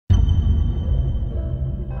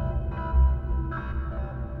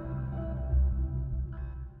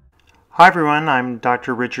Hi everyone, I'm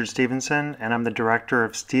Dr. Richard Stevenson and I'm the director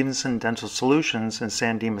of Stevenson Dental Solutions in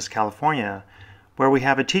San Dimas, California, where we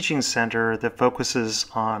have a teaching center that focuses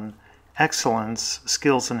on excellence,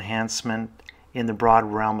 skills enhancement in the broad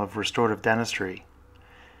realm of restorative dentistry.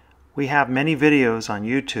 We have many videos on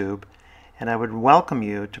YouTube and I would welcome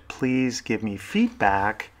you to please give me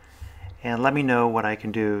feedback and let me know what I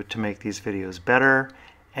can do to make these videos better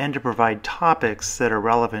and to provide topics that are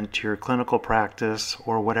relevant to your clinical practice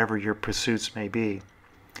or whatever your pursuits may be.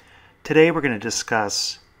 Today we're going to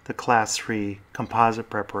discuss the Class 3 composite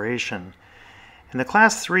preparation. And the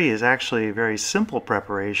Class 3 is actually a very simple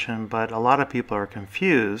preparation, but a lot of people are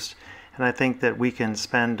confused, and I think that we can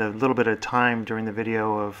spend a little bit of time during the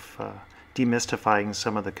video of demystifying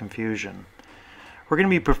some of the confusion. We're going to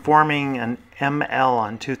be performing an ML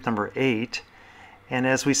on tooth number 8. And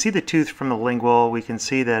as we see the tooth from the lingual, we can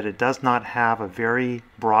see that it does not have a very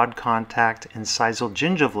broad contact incisal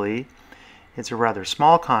gingivally. It's a rather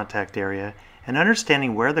small contact area, and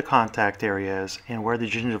understanding where the contact area is and where the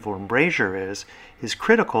gingival embrasure is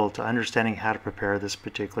critical to understanding how to prepare this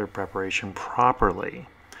particular preparation properly.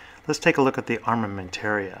 Let's take a look at the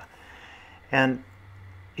armamentaria. And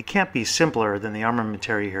it can't be simpler than the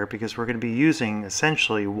armamentaria here because we're going to be using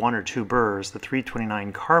essentially one or two burrs, the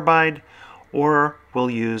 329 carbide, or we'll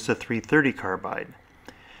use the 330 carbide.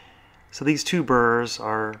 So these two burrs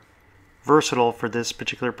are versatile for this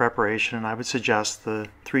particular preparation, and I would suggest the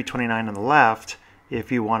 329 on the left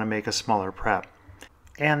if you want to make a smaller prep,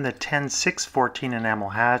 and the 10-6-14 enamel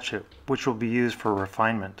hatchet, which will be used for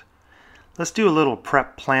refinement. Let's do a little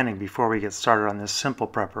prep planning before we get started on this simple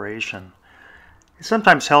preparation. It's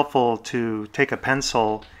sometimes helpful to take a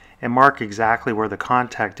pencil and mark exactly where the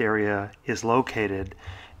contact area is located,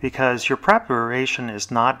 because your preparation is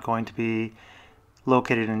not going to be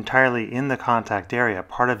located entirely in the contact area.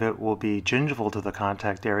 Part of it will be gingival to the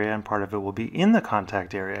contact area and part of it will be in the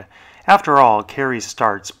contact area. After all, caries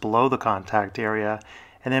starts below the contact area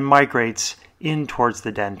and then migrates in towards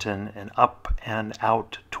the dentin and up and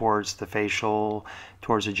out towards the facial,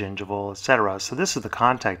 towards the gingival, etc. So this is the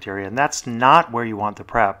contact area, and that's not where you want the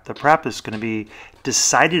prep. The prep is going to be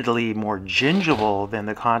decidedly more gingival than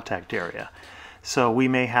the contact area. So we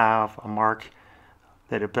may have a mark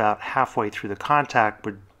that about halfway through the contact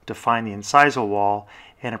would define the incisal wall,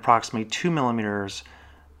 and approximately 2 millimeters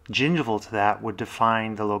gingival to that would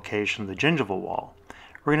define the location of the gingival wall.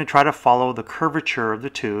 We're going to try to follow the curvature of the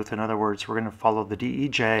tooth. In other words, we're going to follow the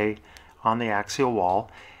DEJ on the axial wall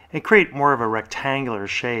and create more of a rectangular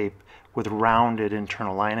shape with rounded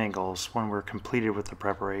internal line angles when we're completed with the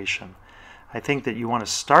preparation. I think that you want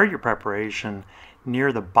to start your preparation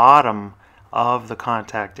near the bottom of the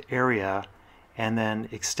contact area and then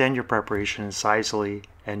extend your preparation incisally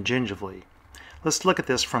and gingivally. Let's look at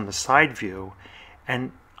this from the side view,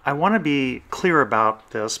 and I want to be clear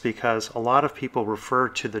about this because a lot of people refer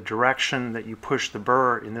to the direction that you push the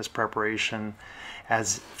burr in this preparation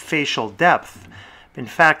as facial depth. In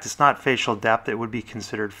fact, it's not facial depth, it would be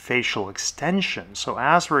considered facial extension. So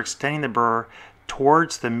as we're extending the burr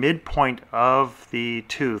towards the midpoint of the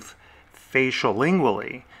tooth facial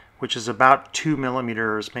lingually, which is about 2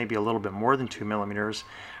 millimeters, maybe a little bit more than 2 millimeters,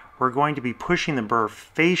 we're going to be pushing the burr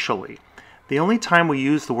facially. The only time we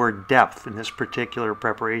use the word depth in this particular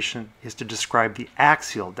preparation is to describe the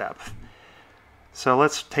axial depth. So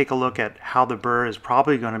let's take a look at how the burr is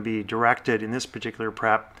probably going to be directed in this particular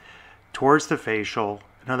prep towards the facial.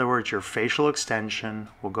 In other words, your facial extension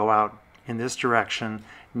will go out in this direction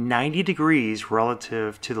 90 degrees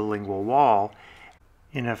relative to the lingual wall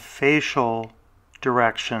in a facial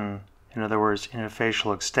direction, in other words, in a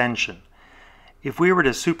facial extension. If we were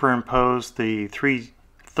to superimpose the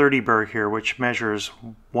 330 burr here, which measures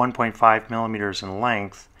 1.5 millimeters in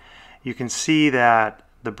length, you can see that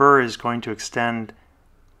the burr is going to extend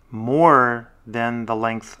more than the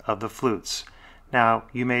length of the flutes. Now,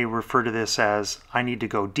 you may refer to this as, I need to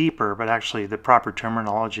go deeper, but actually the proper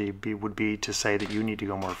terminology would be to say that you need to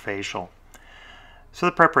go more facial. So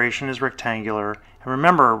the preparation is rectangular, and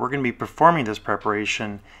remember, we're going to be performing this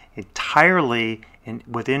preparation entirely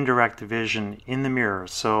with indirect vision in the mirror.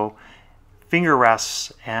 So finger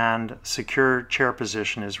rests and secure chair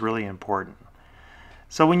position is really important.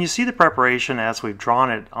 So when you see the preparation as we've drawn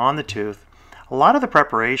it on the tooth, a lot of the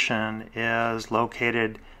preparation is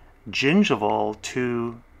located gingival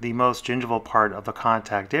to the most gingival part of the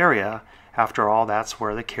contact area. After all, that's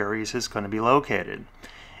where the caries is going to be located.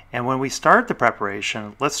 And when we start the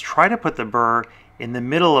preparation, let's try to put the burr in the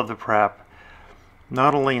middle of the prep,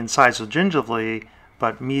 not only incisal gingivally,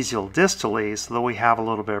 but mesial distally, so that we have a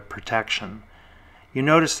little bit of protection. you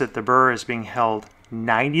notice that the burr is being held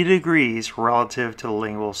 90 degrees relative to the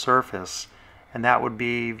lingual surface, and that would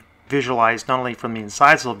be visualized not only from the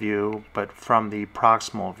incisal view but from the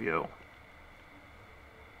proximal view.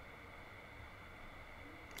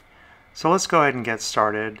 So let's go ahead and get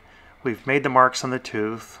started. We've made the marks on the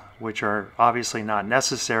tooth, which are obviously not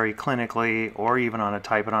necessary clinically or even on a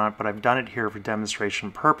typodont, but I've done it here for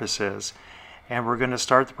demonstration purposes. And we're going to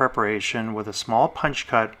start the preparation with a small punch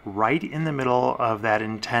cut right in the middle of that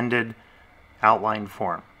intended outline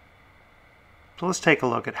form. So let's take a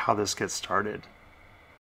look at how this gets started.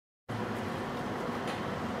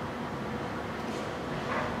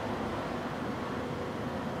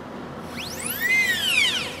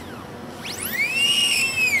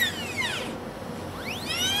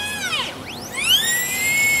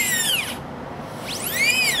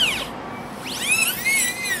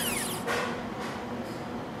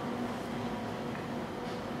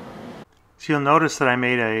 So you'll notice that I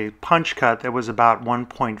made a punch cut that was about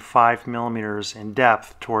 1.5 millimeters in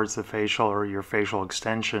depth towards the facial or your facial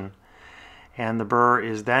extension. And the burr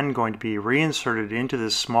is then going to be reinserted into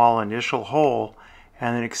this small initial hole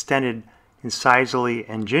and then extended incisally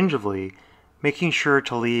and gingivally, making sure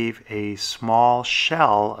to leave a small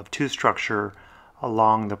shell of tooth structure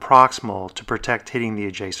along the proximal to protect hitting the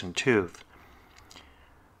adjacent tooth.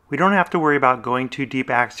 We don't have to worry about going too deep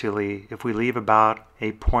axially if we leave about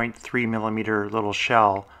a 0.3 millimeter little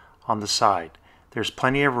shell on the side. There's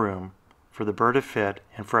plenty of room for the burr to fit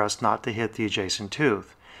and for us not to hit the adjacent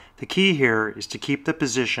tooth. The key here is to keep the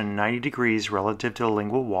position 90 degrees relative to the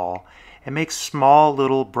lingual wall and make small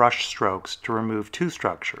little brush strokes to remove tooth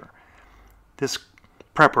structure. This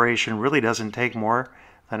preparation really doesn't take more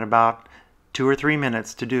than about 2 or 3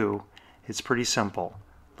 minutes to do. It's pretty simple.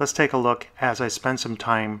 Let's take a look as I spend some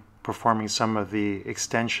time performing some of the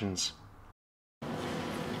extensions.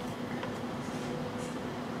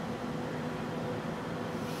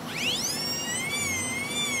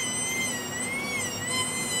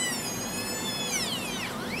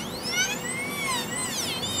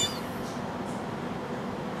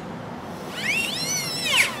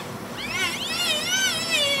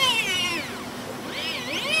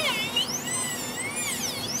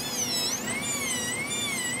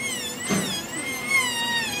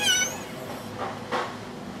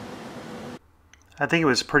 I think it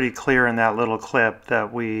was pretty clear in that little clip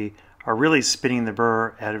that we are really spinning the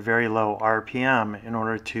burr at a very low RPM in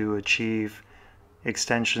order to achieve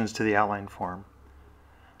extensions to the outline form.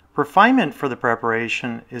 Refinement for the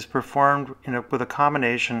preparation is performed with a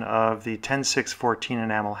combination of the 10614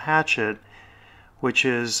 enamel hatchet, which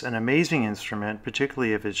is an amazing instrument,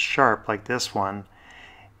 particularly if it's sharp like this one.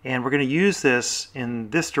 And we're going to use this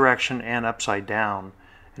in this direction and upside down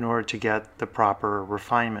in order to get the proper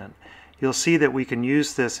refinement. You'll see that we can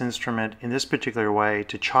use this instrument in this particular way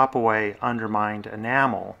to chop away undermined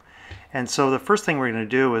enamel. And so the first thing we're going to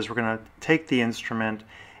do is we're going to take the instrument,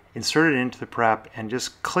 insert it into the prep, and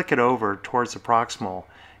just click it over towards the proximal.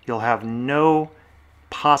 You'll have no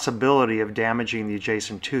possibility of damaging the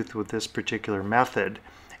adjacent tooth with this particular method.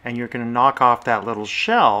 And you're going to knock off that little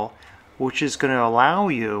shell, which is going to allow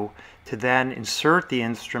you to then insert the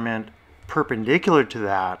instrument perpendicular to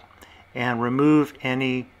that and remove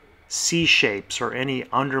any C-shapes or any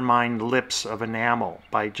undermined lips of enamel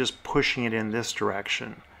by just pushing it in this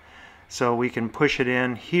direction. So we can push it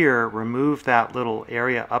in here, remove that little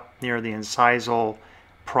area up near the incisal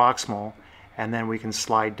proximal, and then we can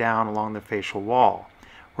slide down along the facial wall.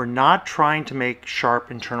 We're not trying to make sharp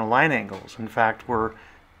internal line angles. In fact, we're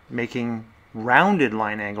making rounded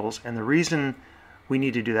line angles, and the reason we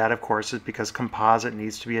need to do that, of course, is because composite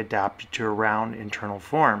needs to be adapted to a round internal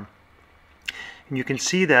form. And you can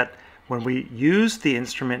see that when we use the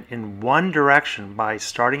instrument in one direction by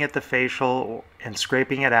starting at the facial and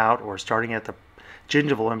scraping it out, or starting at the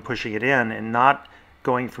gingival and pushing it in, and not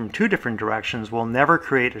going from two different directions, we'll never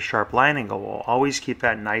create a sharp line angle. We'll always keep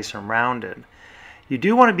that nice and rounded. You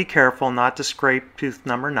do want to be careful not to scrape tooth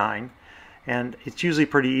number 9, and it's usually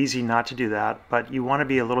pretty easy not to do that, but you want to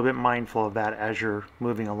be a little bit mindful of that as you're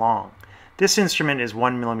moving along. This instrument is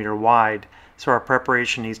 1 millimeter wide, so our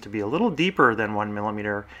preparation needs to be a little deeper than 1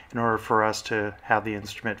 millimeter in order for us to have the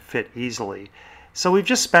instrument fit easily. So we've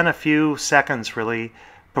just spent a few seconds really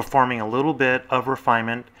performing a little bit of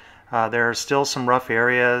refinement. There are still some rough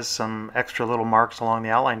areas, some extra little marks along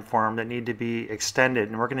the outline form that need to be extended,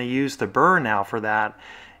 and we're going to use the burr now for that.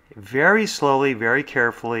 Very slowly, very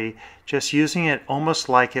carefully, just using it almost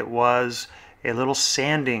like it was a little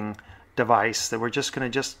sanding device that we're just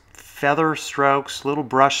going to feather strokes, little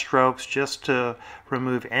brush strokes, just to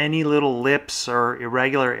remove any little lips or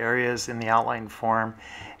irregular areas in the outline form.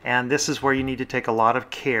 And this is where you need to take a lot of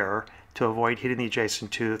care to avoid hitting the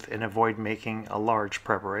adjacent tooth and avoid making a large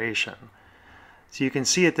preparation. So you can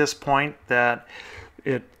see at this point that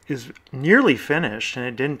it is nearly finished, and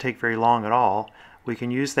it didn't take very long at all. We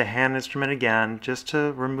can use the hand instrument again just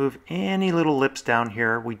to remove any little lips down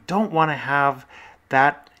here. We don't want to have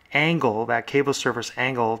that angle, that cable surface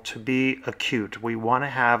angle, to be acute. We want to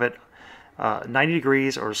have it 90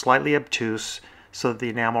 degrees or slightly obtuse so that the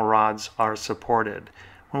enamel rods are supported.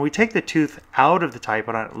 When we take the tooth out of the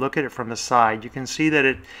typodont, look at it from the side, you can see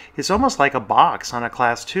that it's almost like a box on a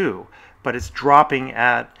class 2, but it's dropping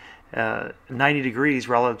at 90 degrees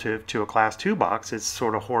relative to a class 2 box. It's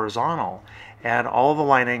sort of horizontal, and all the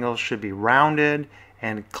line angles should be rounded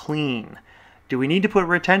and clean. Do we need to put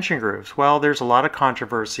retention grooves? Well, there's a lot of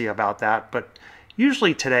controversy about that, but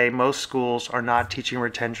usually today most schools are not teaching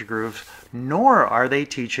retention grooves, nor are they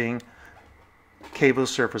teaching cable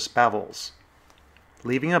surface bevels.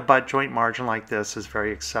 Leaving a butt joint margin like this is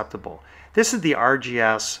very acceptable. This is the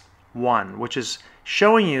RGS-1, which is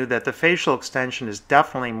showing you that the facial extension is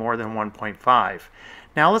definitely more than 1.5.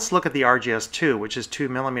 Now let's look at the RGS-2, which is 2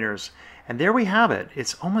 millimeters. And there we have it.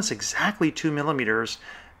 It's almost exactly 2 millimeters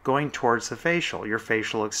going towards the facial, your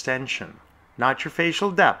facial extension. Not your facial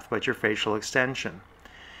depth, but your facial extension.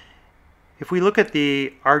 If we look at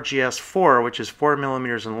the RGS-4, which is 4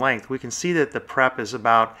 millimeters in length, we can see that the prep is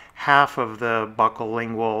about half of the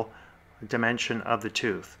buccolingual dimension of the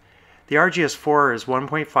tooth. The RGS-4 is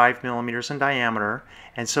 1.5 millimeters in diameter,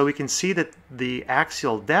 and so we can see that the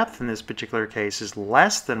axial depth in this particular case is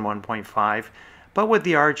less than 1.5, but with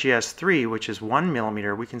the RGS-3, which is 1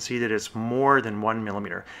 millimeter, we can see that it's more than 1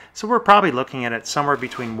 millimeter. So we're probably looking at it somewhere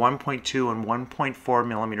between 1.2 and 1.4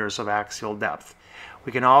 millimeters of axial depth.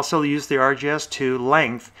 We can also use the RGS-2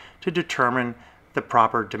 length to determine the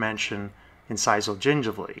proper dimension incisal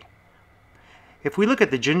gingivally. If we look at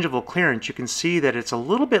the gingival clearance, you can see that it's a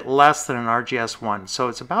little bit less than an RGS-1, so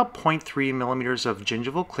it's about 0.3 millimeters of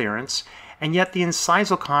gingival clearance, and yet the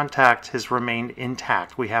incisal contact has remained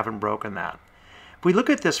intact. We haven't broken that. If we look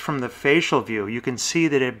at this from the facial view, you can see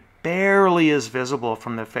that it barely is visible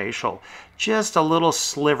from the facial. Just a little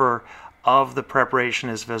sliver of the preparation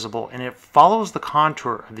is visible, and it follows the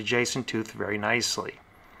contour of the adjacent tooth very nicely.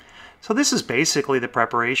 So this is basically the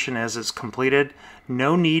preparation as it's completed.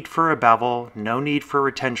 No need for a bevel, no need for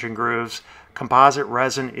retention grooves. Composite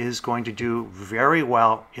resin is going to do very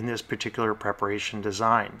well in this particular preparation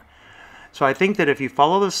design. So I think that if you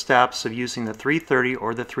follow the steps of using the 330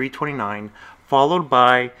 or the 329, followed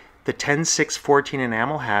by the 10-6-14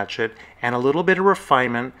 enamel hatchet and a little bit of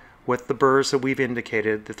refinement with the burrs that we've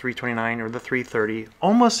indicated, the 329 or the 330,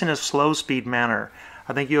 almost in a slow speed manner,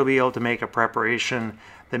 I think you'll be able to make a preparation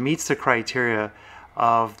that meets the criteria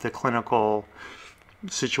of the clinical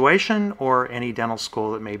situation or any dental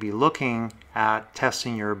school that may be looking at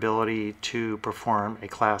testing your ability to perform a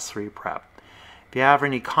Class 3 prep. If you have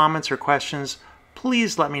any comments or questions,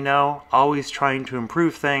 please let me know. Always trying to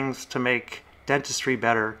improve things to make dentistry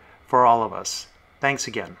better for all of us. Thanks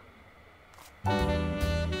again.